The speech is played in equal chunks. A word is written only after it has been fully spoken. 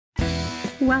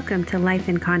Welcome to Life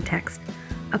in Context,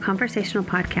 a conversational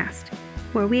podcast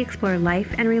where we explore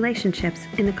life and relationships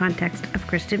in the context of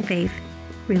Christian faith,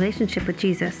 relationship with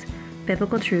Jesus,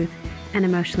 biblical truth, and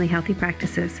emotionally healthy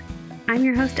practices. I'm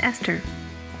your host, Esther.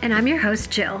 And I'm your host,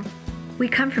 Jill. We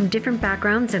come from different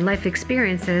backgrounds and life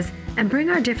experiences and bring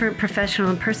our different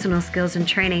professional and personal skills and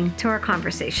training to our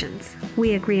conversations.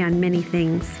 We agree on many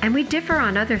things. And we differ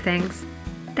on other things.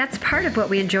 That's part of what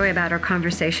we enjoy about our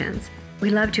conversations. We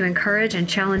love to encourage and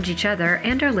challenge each other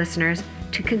and our listeners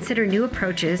to consider new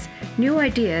approaches, new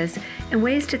ideas, and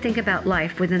ways to think about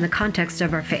life within the context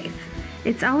of our faith.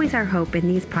 It's always our hope in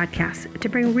these podcasts to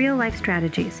bring real-life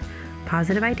strategies,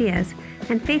 positive ideas,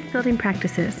 and faith-building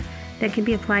practices that can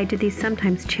be applied to these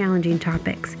sometimes challenging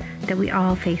topics that we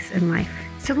all face in life.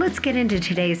 So let's get into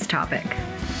today's topic.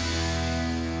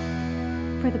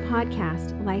 For the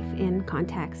podcast, Life in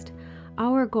Context,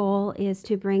 our goal is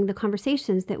to bring the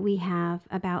conversations that we have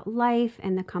about life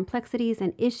and the complexities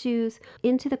and issues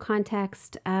into the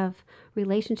context of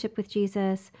relationship with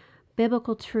Jesus,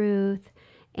 biblical truth,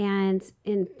 and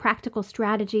in practical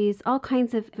strategies, all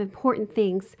kinds of important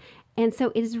things. And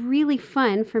so it is really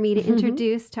fun for me to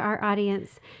introduce to our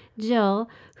audience Jill,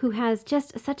 who has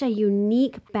just such a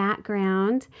unique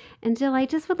background. And Jill, I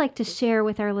just would like to share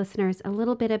with our listeners a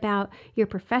little bit about your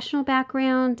professional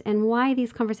background and why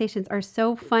these conversations are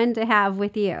so fun to have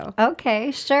with you.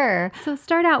 Okay, sure. So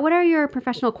start out, what are your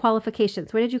professional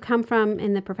qualifications? Where did you come from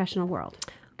in the professional world?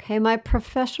 Okay, my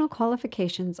professional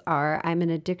qualifications are I'm an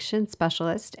addiction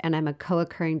specialist and I'm a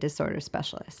co-occurring disorder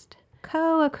specialist.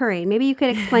 Co-occurring. Maybe you could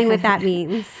explain what that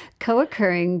means.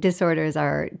 Co-occurring disorders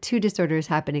are two disorders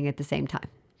happening at the same time.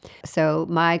 So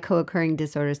my co-occurring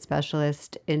disorder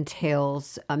specialist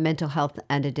entails mental health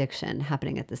and addiction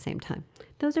happening at the same time.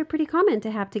 Those are pretty common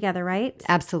to have together, right?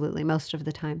 Absolutely, most of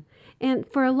the time. And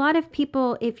for a lot of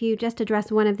people, if you just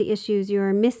address one of the issues,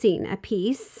 you're missing a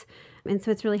piece. And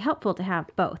so it's really helpful to have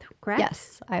both, correct?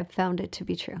 Yes, I've found it to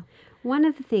be true. One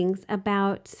of the things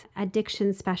about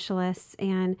addiction specialists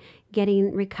and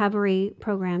getting recovery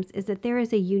programs is that there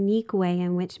is a unique way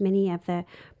in which many of the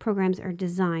programs are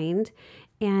designed,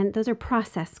 and those are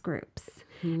process groups.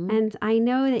 And I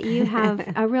know that you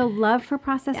have a real love for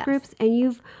process groups, and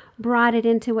you've brought it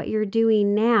into what you're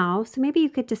doing now. So maybe you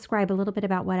could describe a little bit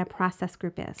about what a process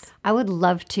group is. I would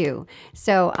love to.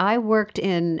 So I worked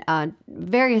in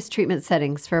various treatment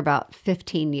settings for about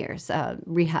 15 years,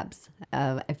 rehabs,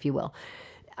 if you will.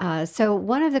 So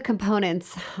one of the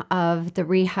components of the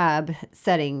rehab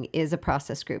setting is a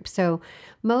process group. So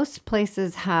most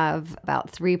places have about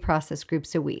 3 process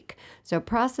groups a week. So a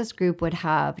process group would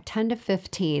have 10 to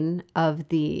 15 of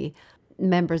the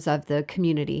members of the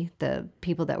community, the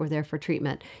people that were there for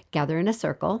treatment, gather in a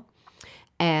circle,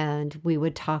 and we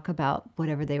would talk about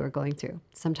whatever they were going through.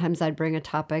 Sometimes I'd bring a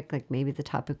topic, like maybe the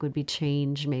topic would be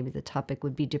change, maybe the topic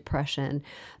would be depression,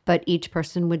 but each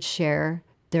person would share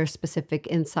their specific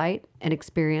insight and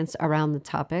experience around the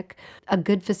topic. A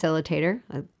good facilitator,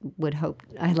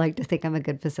 I like to think I'm a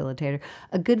good facilitator.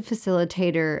 A good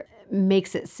facilitator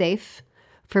makes it safe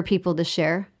for people to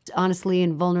share honestly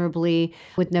and vulnerably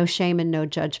with no shame and no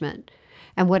judgment.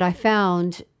 And what I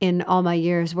found in all my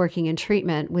years working in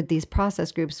treatment with these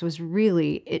process groups was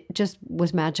really, it just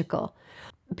was magical.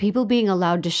 People being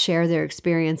allowed to share their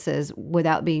experiences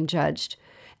without being judged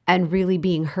and really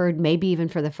being heard, maybe even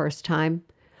for the first time,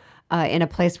 in a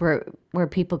place where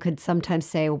people could sometimes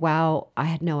say, wow, I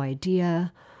had no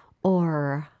idea,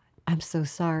 or I'm so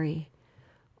sorry,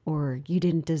 or you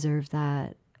didn't deserve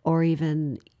that, or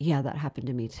even, yeah, that happened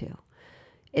to me too.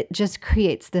 It just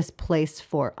creates this place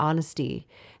for honesty.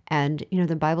 And,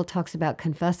 the Bible talks about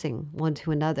confessing one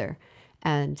to another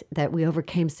and that we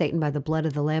overcame Satan by the blood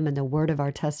of the Lamb and the word of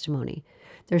our testimony.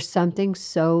 There's something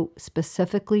so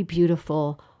specifically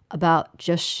beautiful about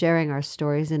just sharing our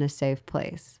stories in a safe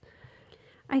place.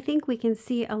 I think we can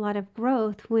see a lot of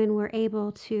growth when we're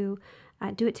able to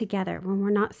do it together, when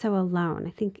we're not so alone. I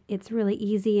think it's really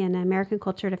easy in American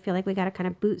culture to feel like we got to kind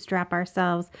of bootstrap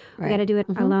ourselves. Right. We got to do it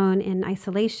alone in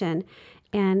isolation.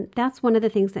 And that's one of the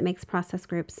things that makes process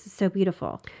groups so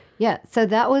beautiful. Yeah, so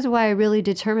that was why I really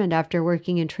determined after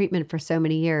working in treatment for so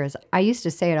many years. I used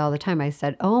to say it all the time. I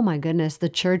said, oh my goodness, the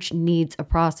church needs a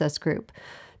process group.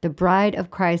 The bride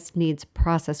of Christ needs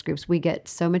process groups. We get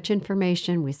so much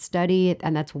information, we study it,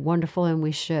 and that's wonderful, and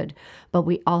we should. But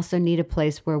we also need a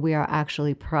place where we are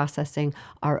actually processing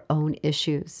our own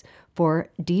issues for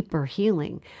deeper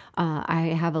healing.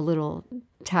 I have a little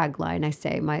tagline I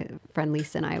say, my friend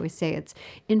Lisa and I always say, it's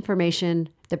information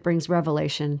that brings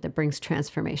revelation, that brings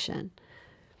transformation.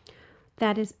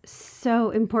 That is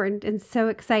so important and so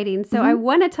exciting. So I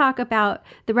want to talk about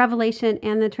the revelation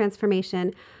and the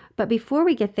transformation. But before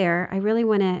we get there, I really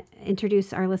want to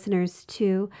introduce our listeners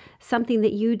to something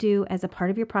that you do as a part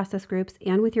of your process groups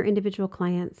and with your individual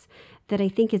clients that I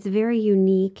think is very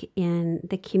unique in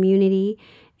the community,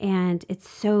 and it's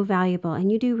so valuable.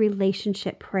 And you do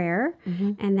relationship prayer,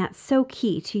 and that's so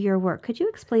key to your work. Could you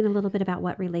explain a little bit about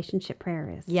what relationship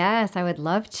prayer is? Yes, I would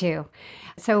love to.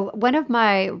 So one of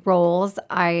my roles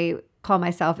I call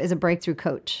myself is a breakthrough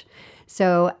coach.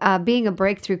 So being a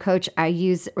breakthrough coach, I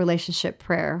use relationship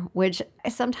prayer, which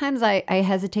sometimes I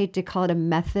hesitate to call it a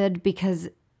method because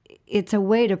it's a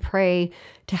way to pray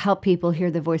to help people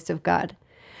hear the voice of God.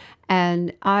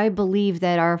 And I believe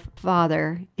that our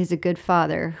Father is a good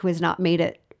Father who has not made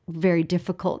it very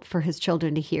difficult for his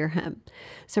children to hear him.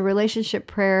 So relationship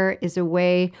prayer is a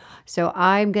way. So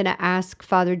I'm going to ask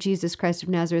Father Jesus Christ of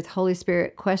Nazareth, Holy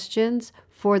Spirit questions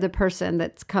for the person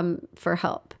that's come for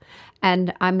help.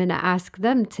 And I'm going to ask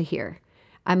them to hear.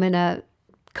 I'm going to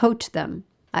coach them.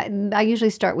 I usually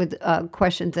start with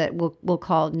questions that we'll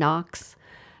call knocks.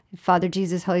 Father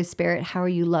Jesus, Holy Spirit, how are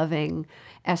you loving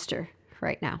Esther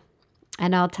right now?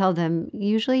 And I'll tell them,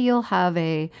 usually you'll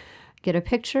get a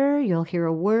picture, you'll hear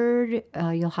a word,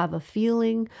 you'll have a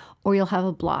feeling, or you'll have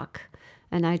a block.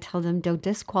 And I tell them, don't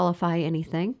disqualify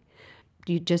anything.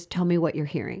 You just tell me what you're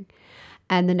hearing.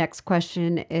 And the next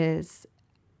question is,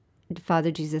 Father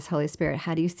Jesus, Holy Spirit,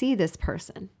 how do you see this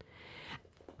person?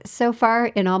 So far,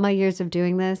 in all my years of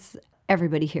doing this,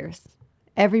 everybody hears.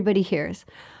 Everybody hears.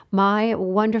 My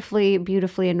wonderfully,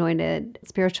 beautifully anointed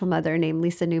spiritual mother named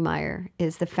Lisa Neumeier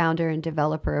is the founder and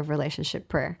developer of Relationship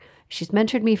Prayer. She's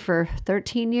mentored me for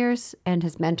 13 years and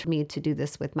has mentored me to do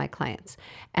this with my clients.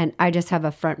 And I just have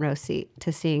a front row seat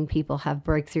to seeing people have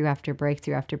breakthrough after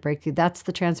breakthrough after breakthrough. That's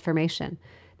the transformation.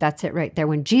 That's it right there.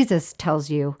 When Jesus tells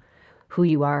you who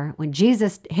you are, when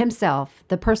Jesus himself,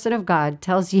 the person of God,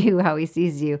 tells you how he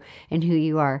sees you and who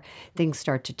you are, things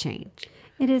start to change.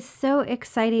 It is so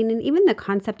exciting. And even the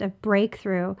concept of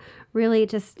breakthrough really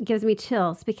just gives me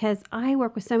chills because I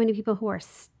work with so many people who are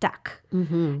stuck.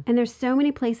 And there's so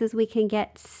many places we can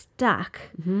get stuck.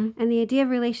 And the idea of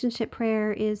relationship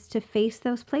prayer is to face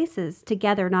those places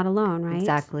together, not alone, right?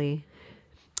 Exactly.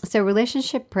 So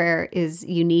relationship prayer is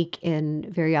unique in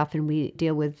very often we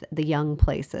deal with the young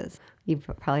places. You've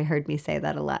probably heard me say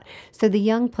that a lot. So the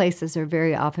young places are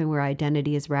very often where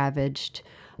identity is ravaged,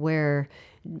 where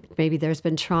maybe there's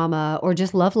been trauma or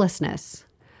just lovelessness.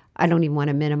 I don't even want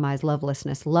to minimize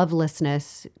lovelessness.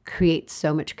 Lovelessness creates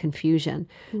so much confusion.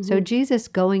 So Jesus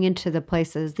going into the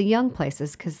places, the young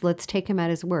places, because let's take him at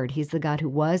his word. He's the God who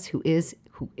was, who is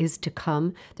to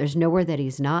come. There's nowhere that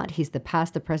he's not. He's the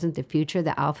past, the present, the future,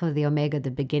 the Alpha, the Omega, the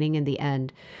beginning and the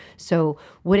end. So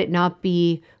would it not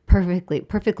be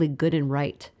perfectly good and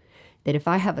right that if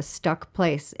I have a stuck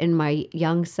place in my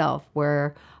young self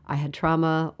where I had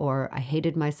trauma or I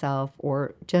hated myself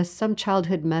or just some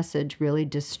childhood message really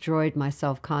destroyed my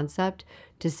self-concept,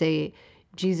 to say,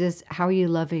 Jesus, how are you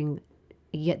loving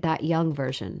that young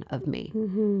version of me?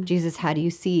 Jesus, how do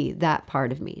you see that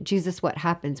part of me? Jesus, what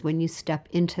happens when you step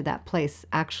into that place,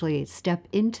 actually step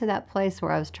into that place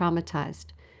where I was traumatized?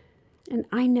 And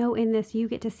I know in this, you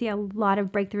get to see a lot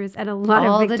of breakthroughs and a lot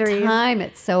all of victories. All the time.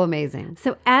 It's so amazing.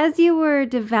 So as you were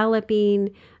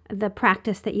developing the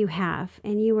practice that you have,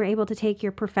 and you were able to take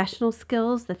your professional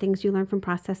skills, the things you learned from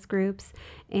process groups,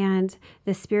 and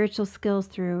the spiritual skills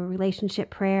through relationship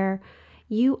prayer,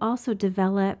 you also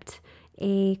developed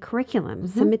a curriculum,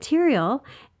 some material,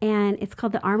 and it's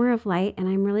called the Armor of Light. And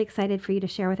I'm really excited for you to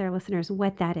share with our listeners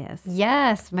what that is.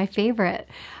 Yes, my favorite.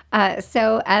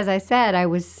 So as I said, I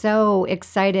was so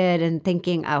excited and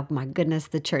thinking, oh my goodness,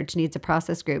 the church needs a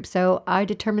process group. So I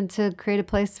determined to create a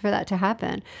place for that to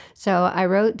happen. So I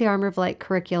wrote the Armor of Light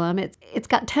curriculum. It's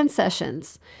got 10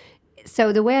 sessions.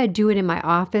 So the way I do it in my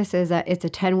office is that it's a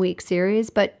 10-week series,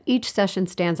 but each session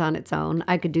stands on its own.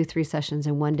 I could do 3 sessions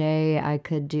in one day. I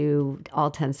could do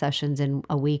all 10 sessions in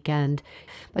a weekend.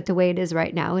 But the way it is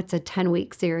right now, it's a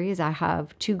 10-week series. I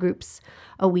have 2 groups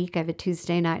a week. I have a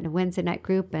Tuesday night and a Wednesday night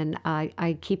group, and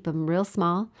I keep them real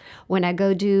small. When I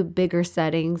go do bigger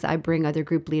settings, I bring other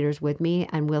group leaders with me,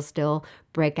 and we'll still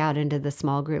break out into the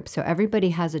small groups. So everybody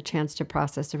has a chance to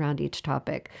process around each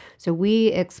topic. So we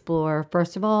explore,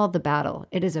 first of all, the battle.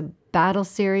 It is a battle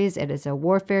series. It is a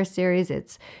warfare series.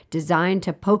 It's designed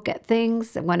to poke at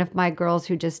things. One of my girls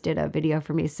who just did a video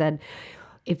for me said,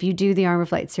 if you do the Armor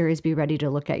of Light series, be ready to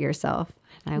look at yourself.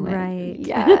 And I went, right.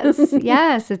 Yes,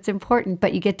 yes, it's important,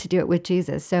 but you get to do it with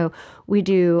Jesus. So we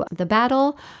do the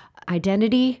battle,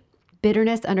 identity,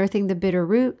 bitterness, unearthing the bitter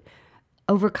root,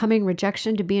 overcoming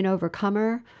rejection to be an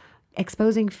overcomer,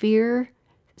 Exposing Fear,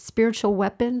 Spiritual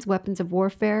Weapons, Weapons of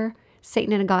Warfare,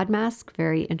 Satan in a God Mask.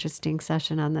 Very interesting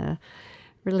session on the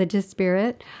religious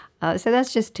spirit. So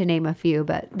that's just to name a few,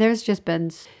 but there's just been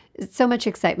so much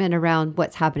excitement around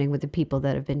what's happening with the people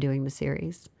that have been doing the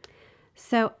series.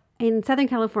 So in Southern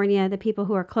California, the people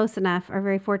who are close enough are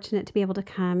very fortunate to be able to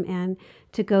come and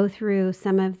to go through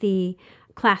some of the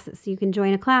classes. You can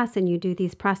join a class and you do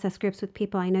these process groups with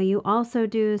people. I know you also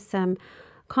do some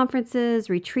conferences,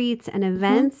 retreats, and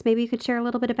events. Maybe you could share a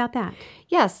little bit about that.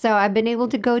 Yes. So I've been able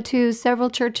to go to several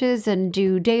churches and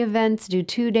do day events, do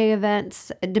 2-day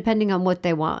events, depending on what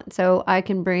they want. So I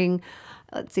can bring,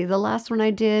 let's see, the last one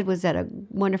I did was at a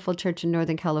wonderful church in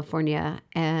Northern California.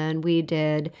 And we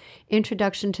did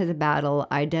Introduction to the Battle,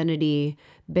 Identity,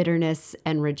 Bitterness,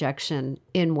 and Rejection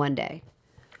in one day.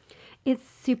 It's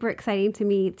super exciting to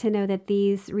me to know that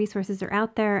these resources are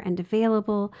out there and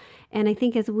available. And I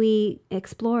think as we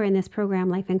explore in this program,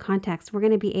 Life in Context, we're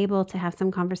going to be able to have some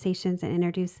conversations and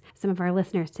introduce some of our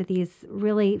listeners to these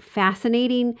really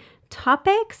fascinating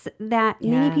topics that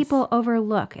many people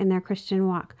overlook in their Christian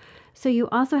walk. So you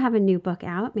also have a new book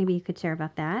out. Maybe you could share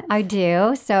about that. I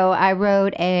do. So I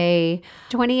wrote a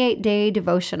 28-day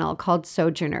devotional called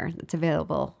Sojourner that's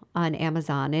available on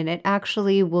Amazon, and it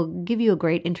actually will give you a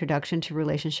great introduction to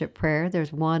relationship prayer.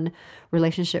 There's one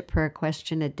relationship prayer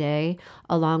question a day,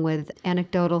 along with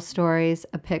anecdotal stories,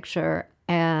 a picture,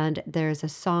 and there's a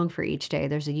song for each day.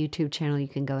 There's a YouTube channel you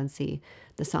can go and see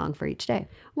the song for each day.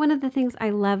 One of the things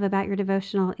I love about your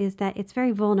devotional is that it's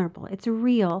very vulnerable. It's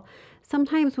real.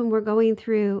 Sometimes when we're going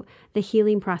through the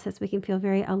healing process, we can feel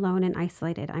very alone and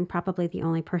isolated. I'm probably the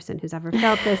only person who's ever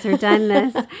felt this or done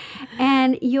this.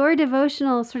 And your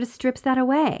devotional sort of strips that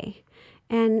away.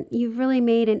 And you've really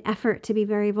made an effort to be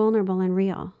very vulnerable and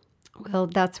real. Well,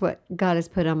 that's what God has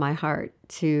put on my heart,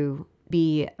 to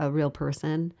be a real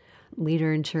person,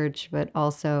 leader in church, but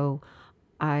also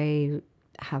I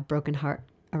have broken heart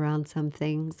around some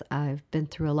things. I've been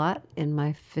through a lot in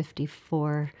my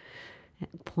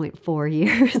 54.4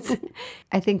 years.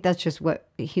 I think that's just what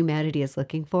humanity is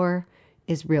looking for,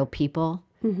 is real people.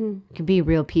 Mm-hmm. You can be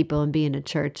real people and be in a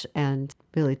church and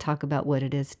really talk about what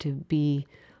it is to be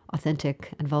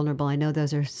authentic and vulnerable. I know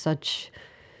those are such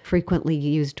frequently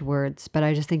used words, but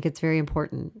I just think it's very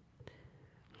important.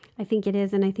 I think it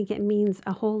is, and I think it means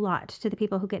a whole lot to the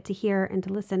people who get to hear and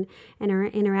to listen and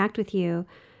interact with you,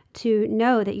 to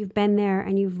know that you've been there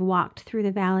and you've walked through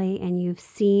the valley and you've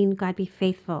seen God be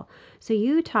faithful. So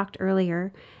you talked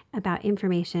earlier about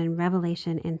information,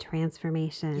 revelation, and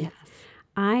transformation. Yes.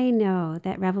 I know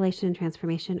that revelation and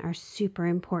transformation are super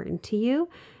important to you.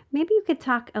 Maybe you could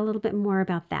talk a little bit more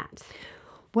about that.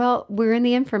 Well, we're in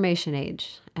the information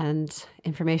age, and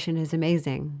information is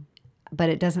amazing, but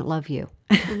it doesn't love you.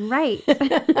 Right.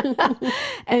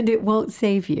 And it won't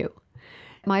save you.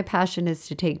 My passion is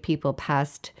to take people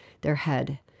past their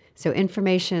head. So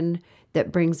information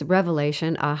that brings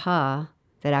revelation, that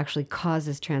actually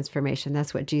causes transformation.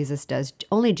 That's what Jesus does.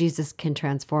 Only Jesus can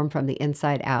transform from the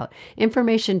inside out.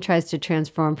 Information tries to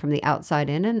transform from the outside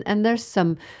in, and there's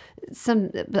some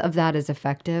of that is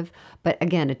effective. But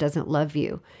again, it doesn't love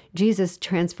you. Jesus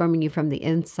transforming you from the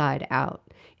inside out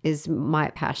is my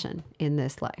passion in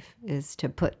this life, is to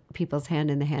put people's hand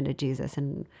in the hand of Jesus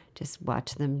and just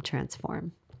watch them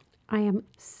transform. I am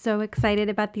so excited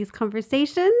about these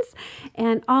conversations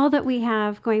and all that we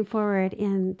have going forward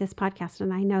in this podcast.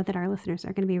 And I know that our listeners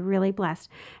are going to be really blessed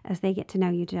as they get to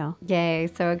know you, Jill. Yay,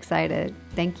 so excited.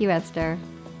 Thank you, Esther.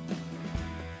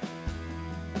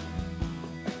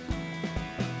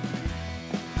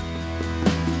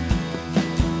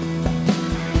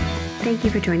 Thank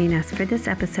you for joining us for this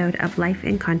episode of Life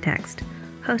in Context,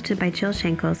 hosted by Jill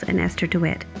Shankles and Esther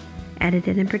DeWitt,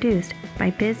 edited and produced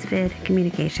by BizVid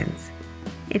Communications.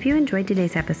 If you enjoyed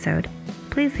today's episode,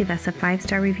 please leave us a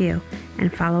 5-star review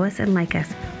and follow us and like us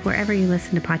wherever you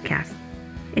listen to podcasts.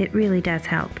 It really does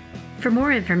help. For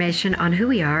more information on who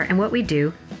we are and what we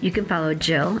do, you can follow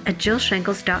Jill at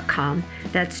JillShankles.com.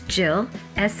 That's Jill,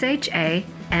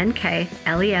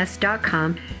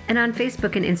 Shankles.com, and on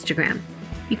Facebook and Instagram.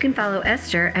 You can follow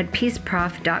Esther at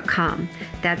peaceprof.com.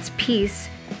 That's peace,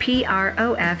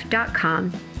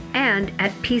 PROF.com, and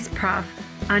at peaceprof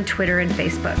on Twitter and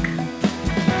Facebook.